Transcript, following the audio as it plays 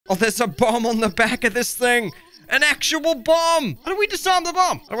Oh, there's a bomb on the back of this thing. An actual bomb. How do we disarm the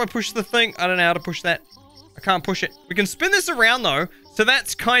bomb? How do I push the thing? I don't know how to push that. I can't push it. We can spin this around though. So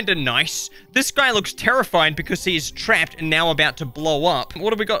that's kind of nice. This guy looks terrified because he's trapped and now about to blow up.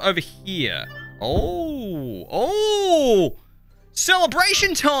 What have we got over here? Oh. Oh.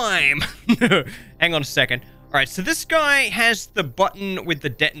 Celebration time. Hang on a second. All right, so this guy has the button with the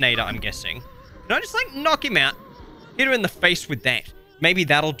detonator, I'm guessing. Can I just, like, knock him out? Hit him in the face with that. Maybe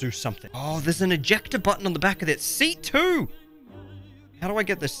that'll do something. Oh, there's an ejector button on the back of that seat, too. How do I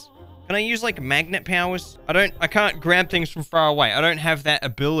get this? Can I use, like, magnet powers? I can't grab things from far away. I don't have that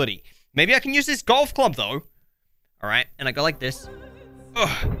ability. Maybe I can use this golf club, though. All right, and I go like this.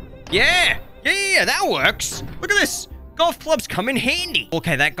 Ugh. Yeah, that works. Look at this. Golf clubs come in handy.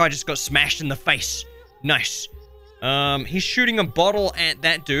 Okay, that guy just got smashed in the face. Nice. He's shooting a bottle at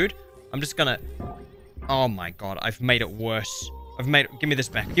that dude. I'm just gonna... Oh my god, I've made it worse. Give me this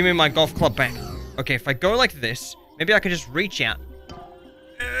back. Give me my golf club back. Okay, if I go like this, maybe I can just reach out.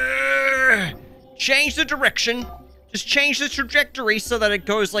 Change the direction. Just change the trajectory so that it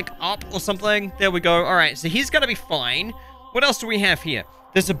goes like up or something. There we go. All right, so he's gonna be fine. What else do we have here?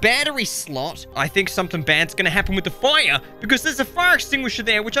 There's a battery slot. I think something bad's gonna happen with the fire because there's a fire extinguisher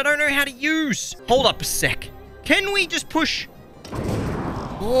there, which I don't know how to use. Hold up a sec. Can we just push?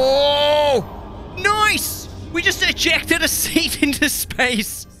 Oh, nice. We just ejected a seat into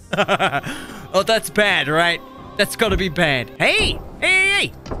space. Oh, that's bad, right? That's gotta be bad. Hey.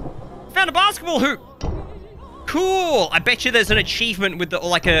 Found a basketball hoop. Cool. I bet you there's an achievement with the, or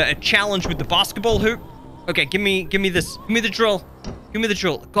like a challenge with the basketball hoop. Okay, give me this. Give me the drill. Give me the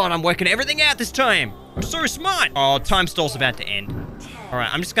drill. God, I'm working everything out this time. I'm so smart. Oh, time stall's about to end. All right,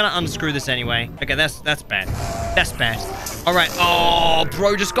 I'm just gonna unscrew this anyway. Okay, that's bad. That's bad. All right. Oh,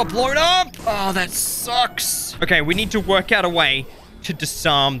 bro just got blown up. Oh, that sucks. Okay, we need to work out a way to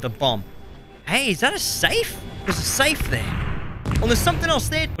disarm the bomb. Hey, is that a safe? There's a safe there. Oh, there's something else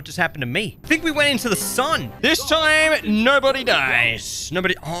there. What just happened to me? I think we went into the sun. This time, nobody dies.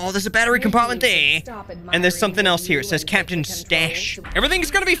 Nobody... Oh, there's a battery compartment there. And there's something else here. It says Captain Stash.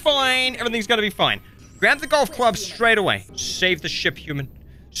 Everything's gonna be fine. Everything's gonna be fine. Grab the golf club straight away. Save the ship, human.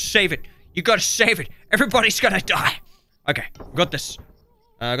 Save it. You gotta save it. Everybody's gonna die. Okay, got this.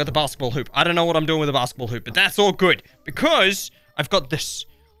 I got the basketball hoop. I don't know what I'm doing with the basketball hoop, but that's all good. Because I've got this.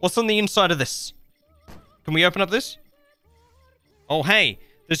 What's on the inside of this? Can we open up this? Oh, hey,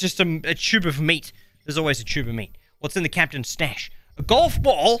 there's just a tube of meat. There's always a tube of meat. What's in the captain's stash? A golf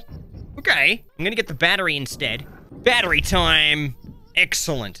ball? Okay, I'm gonna get the battery instead. Battery time.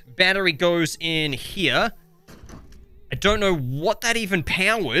 Excellent. Battery goes in here. I don't know what that even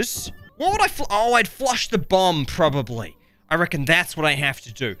powers. What would I oh, I'd flush the bomb, probably. I reckon that's what I have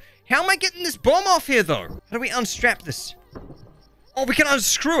to do. How am I getting this bomb off here, though? How do we unstrap this? Oh, we can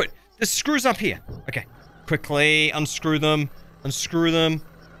unscrew it. There's screws up here. Okay, quickly unscrew them. Unscrew them.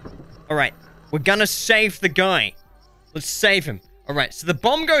 All right, we're gonna save the guy. Let's save him. All right, so the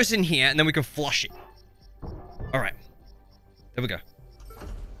bomb goes in here, and then we can flush it. All right, there we go.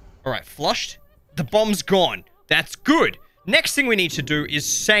 All right, flushed. The bomb's gone. That's good. Next thing we need to do is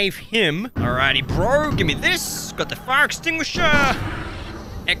save him. Alrighty, bro, give me this. Got the fire extinguisher.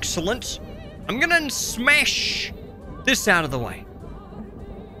 Excellent. I'm gonna smash this out of the way.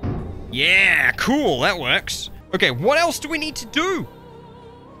 Yeah, cool, that works. Okay, what else do we need to do?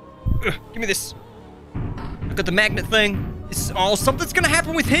 Give me this. I've got the magnet thing. Oh, something's gonna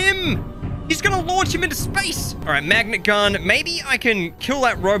happen with him. He's gonna launch him into space. All right, magnet gun. Maybe I can kill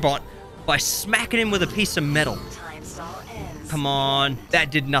that robot by smacking him with a piece of metal. Come on.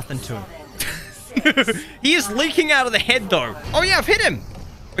 That did nothing to him. He is leaking out of the head, though. Oh, yeah, I've hit him.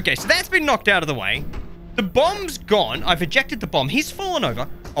 Okay, so that's been knocked out of the way. The bomb's gone. I've ejected the bomb. He's fallen over.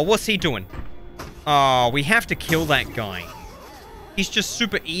 Oh, what's he doing? Oh, we have to kill that guy. He's just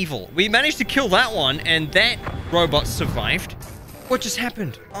super evil. We managed to kill that one, and that robot survived. What just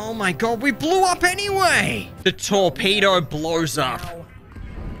happened? Oh my god, we blew up anyway! The torpedo blows up.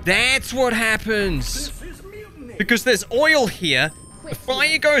 That's what happens. Because there's oil here. The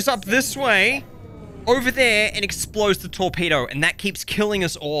fire goes up this way, over there, and explodes the torpedo, and that keeps killing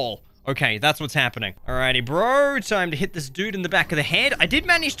us all. Okay, that's what's happening. Alrighty, bro. Time to hit this dude in the back of the head. I did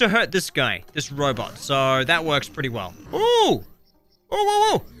manage to hurt this guy, this robot, so that works pretty well. Ooh!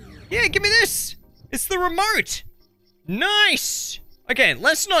 Oh, whoa. Yeah, give me this. It's the remote. Nice. Okay,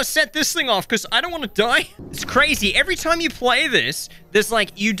 let's not set this thing off because I don't want to die. It's crazy. Every time you play this, there's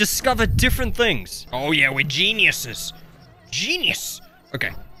like, you discover different things. Oh, yeah, we're geniuses. Genius.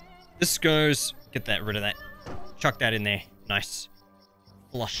 Okay. This goes... Get that rid of that. Chuck that in there. Nice.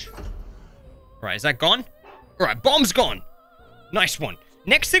 Flush. All right, is that gone? All right, bomb's gone. Nice one.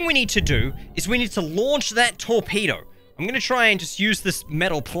 Next thing we need to do is we need to launch that torpedo. I'm going to try and just use this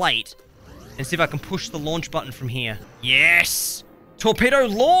metal plate and see if I can push the launch button from here. Yes! Torpedo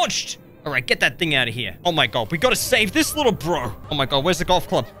launched! Alright, get that thing out of here. Oh my god, we gotta save this little bro. Oh my god, where's the golf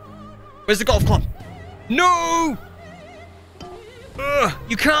club? Where's the golf club? No! Ugh,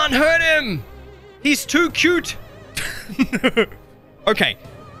 you can't hurt him! He's too cute! Okay,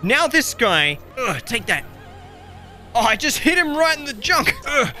 now this guy... Ugh, take that. Oh, I just hit him right in the junk!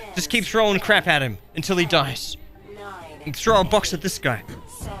 Ugh, just keep throwing crap at him until he dies. And throw a box at this guy.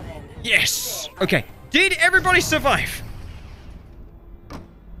 Yes! Okay, did everybody survive?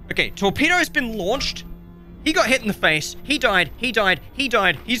 Okay, torpedo's been launched. He got hit in the face. He died. He died. He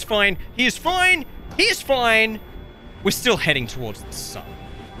died. He's fine. He is fine. He is fine. We're still heading towards the sun.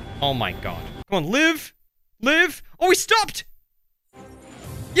 Oh my god. Come on, live. Live. Oh, he stopped.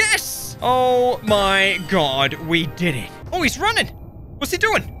 Yes. Oh my god, we did it. Oh, he's running. What's he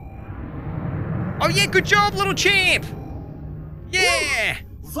doing? Oh yeah, good job, little champ. Yeah.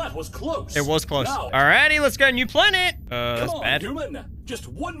 That was close. It was close. Now, alrighty, let's go. New planet. That's come bad. on, human. Just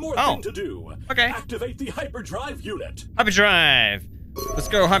one more thing to do. Okay. Activate the hyperdrive unit. Hyperdrive. Let's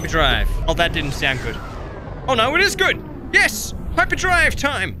go hyperdrive. Oh, that didn't sound good. Oh no, it is good. Yes, hyperdrive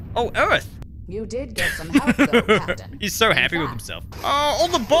time. Oh, Earth. You did get some help though, Captain. He's so happy with himself. Oh, all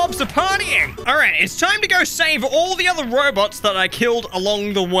the Bobs are partying. All right, it's time to go save all the other robots that I killed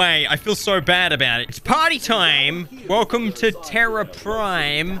along the way. I feel so bad about it. It's party time. Welcome to Terra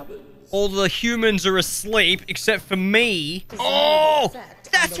Prime. All the humans are asleep except for me. Oh,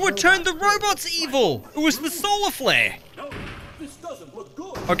 that's what turned the robots evil. It was the solar flare.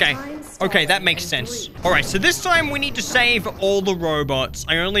 Okay, okay, that makes sense. All right, so this time we need to save all the robots.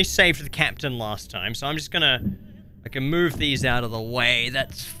 I only saved the captain last time, so I'm just gonna... I can move these out of the way.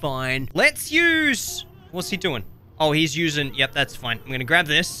 That's fine. Let's use... What's he doing? Oh, he's using... Yep, that's fine. I'm gonna grab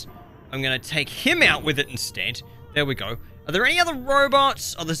this. I'm gonna take him out with it instead. There we go. Are there any other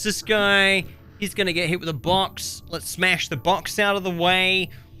robots? Oh, there's this guy. He's gonna get hit with a box. Let's smash the box out of the way.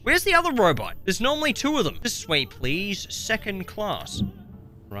 Where's the other robot? There's normally two of them. This way, please. Second class.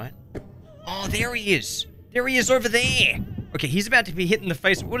 Right. Oh, there he is. There he is over there. Okay, he's about to be hit in the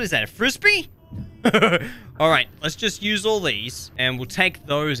face. What is that, a frisbee? All right, let's just use all these, and we'll take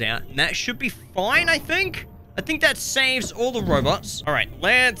those out. And that should be fine, I think. I think that saves all the robots. All right,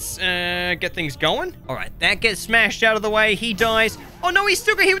 let's get things going. All right, that gets smashed out of the way. He dies. Oh, no, he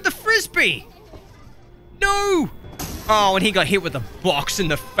still got hit with the frisbee. No. Oh, and he got hit with a box in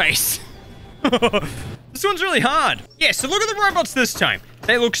the face. This one's really hard. Yeah, so look at the robots this time.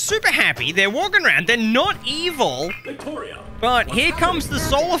 They look super happy. They're walking around. They're not evil. Victoria. But here comes the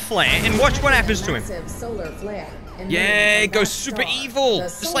solar flare, and watch what happens to him. Yeah, it goes super evil.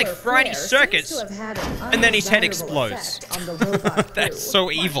 Just like Friday Circus. And then his head explodes. That's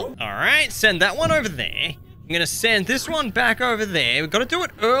so evil. All right, send that one over there. I'm going to send this one back over there. We've got to do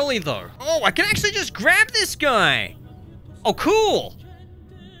it early, though. Oh, I can actually just grab this guy. Oh, cool.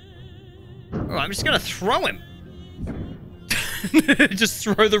 All right, I'm just going to throw him. Just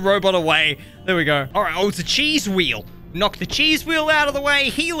throw the robot away. There we go. All right, oh, it's a cheese wheel. Knock the cheese wheel out of the way.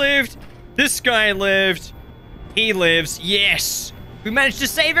 He lived. This guy lived. He lives. Yes. We managed to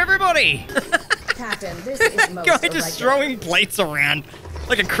save everybody. Captain, this is most guy just throwing plates around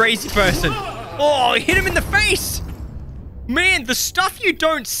like a crazy person. Oh, hit him in the face. Man, the stuff you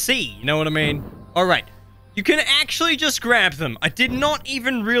don't see. You know what I mean? All right. You can actually just grab them. I did not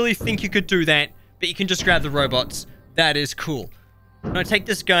even really think you could do that, but you can just grab the robots. That is cool. I'm gonna take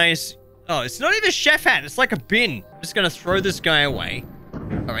this guy's... Oh, it's not even a chef hat. It's like a bin. I'm just gonna throw this guy away.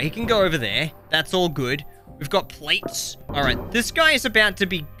 All right, he can go over there. That's all good. We've got plates. All right, this guy is about to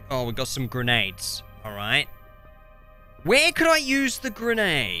be... Oh, we've got some grenades. All right. Where could I use the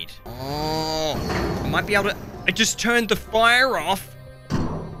grenade? Oh, I might be able to... I just turned the fire off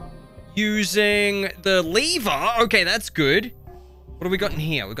using the lever. Okay, that's good. What do we got in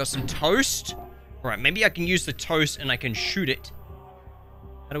here? We got some toast. All right, maybe I can use the toast and I can shoot it.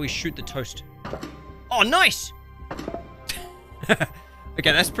 How do we shoot the toast? Oh, nice.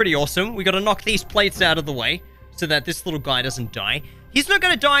 Okay, that's pretty awesome. We got to knock these plates out of the way so that this little guy doesn't die. He's not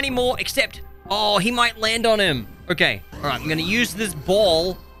going to die anymore, except... Oh, he might land on him. Okay, all right, I'm going to use this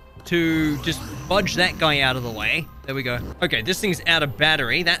ball to just budge that guy out of the way. There we go. Okay, this thing's out of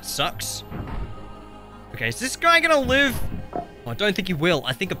battery. That sucks. Okay, is this guy going to live? Oh, I don't think he will.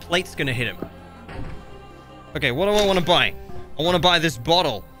 I think a plate's going to hit him. Okay, what do I want to buy? I want to buy this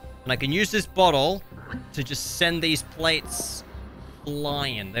bottle. And I can use this bottle to just send these plates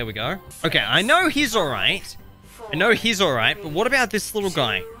flying. There we go. Okay, I know he's all right. I know he's all right, but what about this little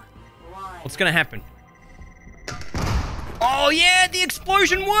guy? What's going to happen? Oh, yeah, the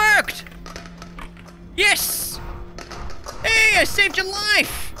explosion worked. Yes. Hey, I saved your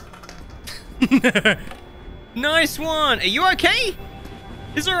life. Nice one. Are you okay?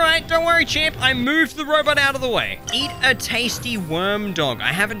 It's all right. Don't worry, champ. I moved the robot out of the way. Eat a tasty worm dog.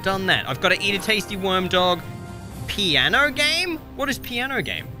 I haven't done that. I've got to eat a tasty worm dog. Piano game? What is piano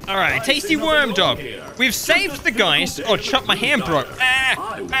game? All right, tasty worm dog. We've saved the guys. Oh, chop, my hand broke.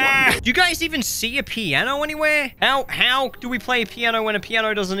 Do you guys even see a piano anywhere? How do we play a piano when a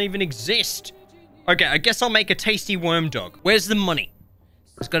piano doesn't even exist? Okay, I guess I'll make a tasty worm dog. Where's the money?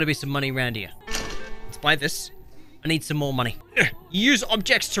 There's got to be some money around here. Let's buy this. I need some more money. Use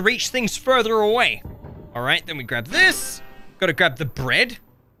objects to reach things further away. All right, then we grab this. Got to grab the bread.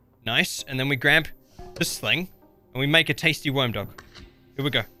 Nice. And then we grab this thing. And we make a tasty worm dog. Here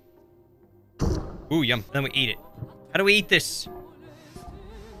we go. Ooh, yum. Then we eat it. How do we eat this?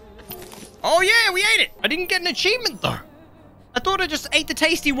 Oh, yeah, we ate it. I didn't get an achievement, though. I thought I just ate the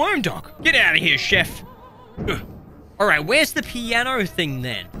tasty worm dog. Get out of here, chef. Ugh. All right, where's the piano thing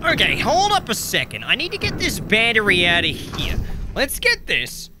then? Okay, hold up a second. I need to get this battery out of here. Let's get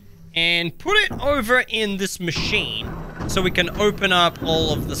this and put it over in this machine so we can open up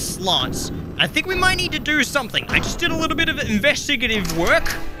all of the slots. I think we might need to do something. I just did a little bit of investigative work.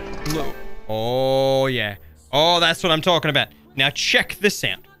 Look. Oh, yeah. Oh, that's what I'm talking about. Now check this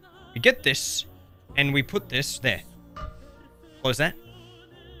out. We get this and we put this there. Close that.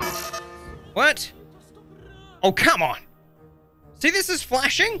 What? Oh, come on. See, this is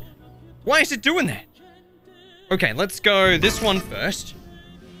flashing? Why is it doing that? Okay, let's go this one first.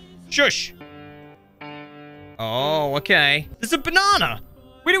 Shush. Oh, okay. There's a banana.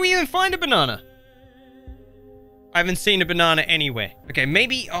 Where do we even find a banana? I haven't seen a banana anywhere. Okay,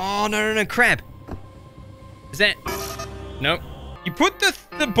 maybe... Oh, no, crab. Is that... Nope. You put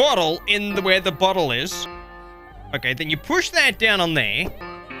the bottle in where the bottle is. Okay, then you push that down on there.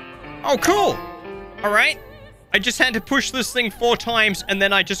 Oh, cool. All right. I just had to push this thing 4 times, and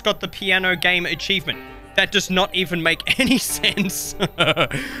then I just got the piano game achievement. That does not even make any sense.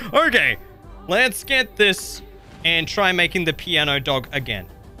 Okay, let's get this and try making the piano dog again.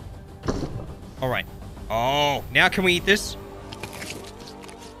 All right. Oh, now can we eat this?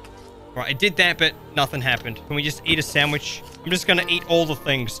 All right, I did that, but nothing happened. Can we just eat a sandwich? I'm just going to eat all the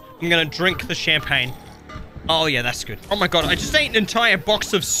things. I'm going to drink the champagne. Oh, yeah, that's good. Oh, my God, I just ate an entire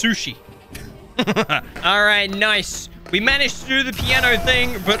box of sushi. All right, nice. We managed to do the piano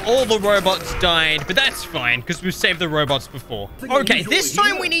thing, but all the robots died. But that's fine, because we've saved the robots before. Okay, this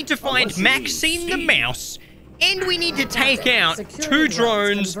time we need to find Maxine the mouse, and we need to take out 2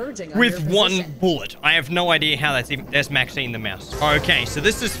 drones with 1 bullet. I have no idea how that's even... There's Maxine the mouse. Okay, so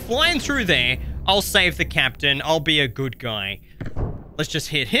this is flying through there. I'll save the captain. I'll be a good guy. Let's just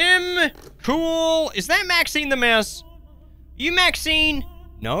hit him. Cool. Is that Maxine the mouse? You Maxine?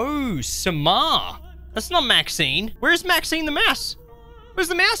 No, Samar. That's not Maxine. Where's Maxine the mouse? Where's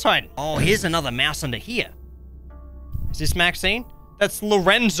the mouse hiding? Oh, here's another mouse under here. Is this Maxine? That's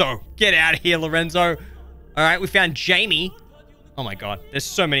Lorenzo. Get out of here, Lorenzo. All right, we found Jamie. Oh my God, there's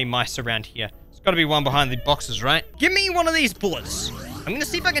so many mice around here. There's got to be one behind the boxes, right? Give me one of these bullets. I'm going to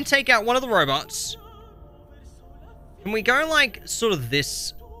see if I can take out one of the robots. Can we go like sort of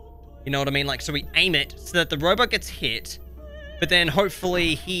this? You know what I mean? Like, so we aim it so that the robot gets hit, but then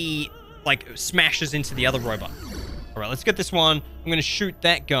hopefully he like smashes into the other robot. All right, let's get this one. I'm going to shoot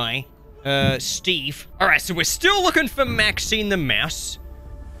that guy, Steve. All right, so we're still looking for Maxine the mouse.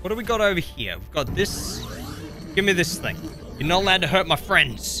 What do we got over here? We've got this. Give me this thing. You're not allowed to hurt my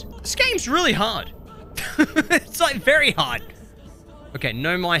friends. This game's really hard. It's like very hard. Okay,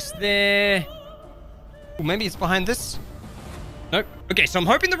 no mice there. Well, maybe it's behind this. Nope. Okay, so I'm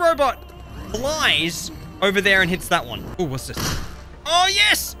hoping the robot flies over there and hits that one. Oh, what's this? Oh,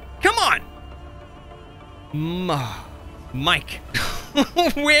 yes! Come on! Mike.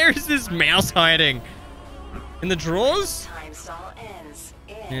 Where is this mouse hiding? In the drawers? Time stall ends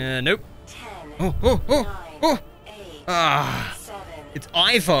in Nope. 10, Oh. 9, 8, Ah. 7, It's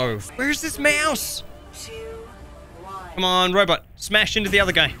Ivo. Where's this mouse? 2, 1. Come on, robot. Smash into the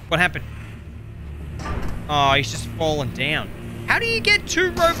other guy. What happened? Oh, he's just fallen down. How do you get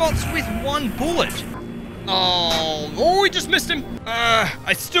 2 robots with 1 bullet? Oh, we just missed him.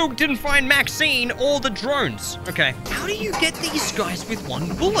 I still didn't find Maxine or the drones. Okay. How do you get these guys with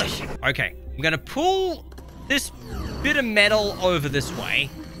 1 bullet? Okay, I'm gonna pull this bit of metal over this way.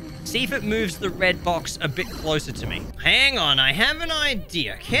 See if it moves the red box a bit closer to me. Hang on, I have an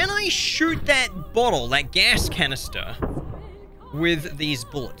idea. Can I shoot that bottle, that gas canister, with these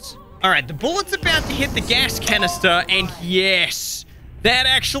bullets? All right, the bullet's about to hit the gas canister, and yes, that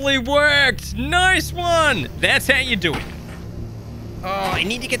actually worked. Nice one. That's how you do it. Oh, I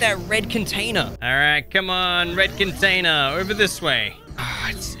need to get that red container. All right, come on, red container. Over this way. Oh,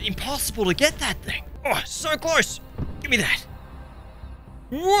 it's impossible to get that thing. Oh, so close. Give me that.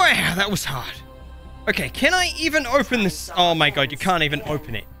 Wow, that was hard. Okay, can I even open this? Oh my god, you can't even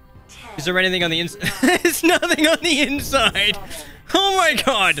open it. Is there anything on the inside? There's nothing on the inside. Oh my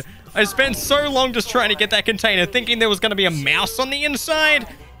god. I spent so long just trying to get that container, thinking there was going to be a mouse on the inside.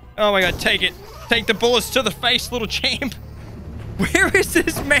 Oh my god, take it. Take the bullets to the face, little champ. Where is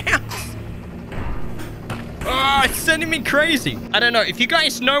this mouse? Oh, it's sending me crazy. I don't know. If you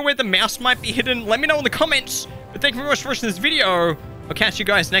guys know where the mouse might be hidden, let me know in the comments. But thank you very much for watching this video. I'll catch you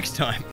guys next time.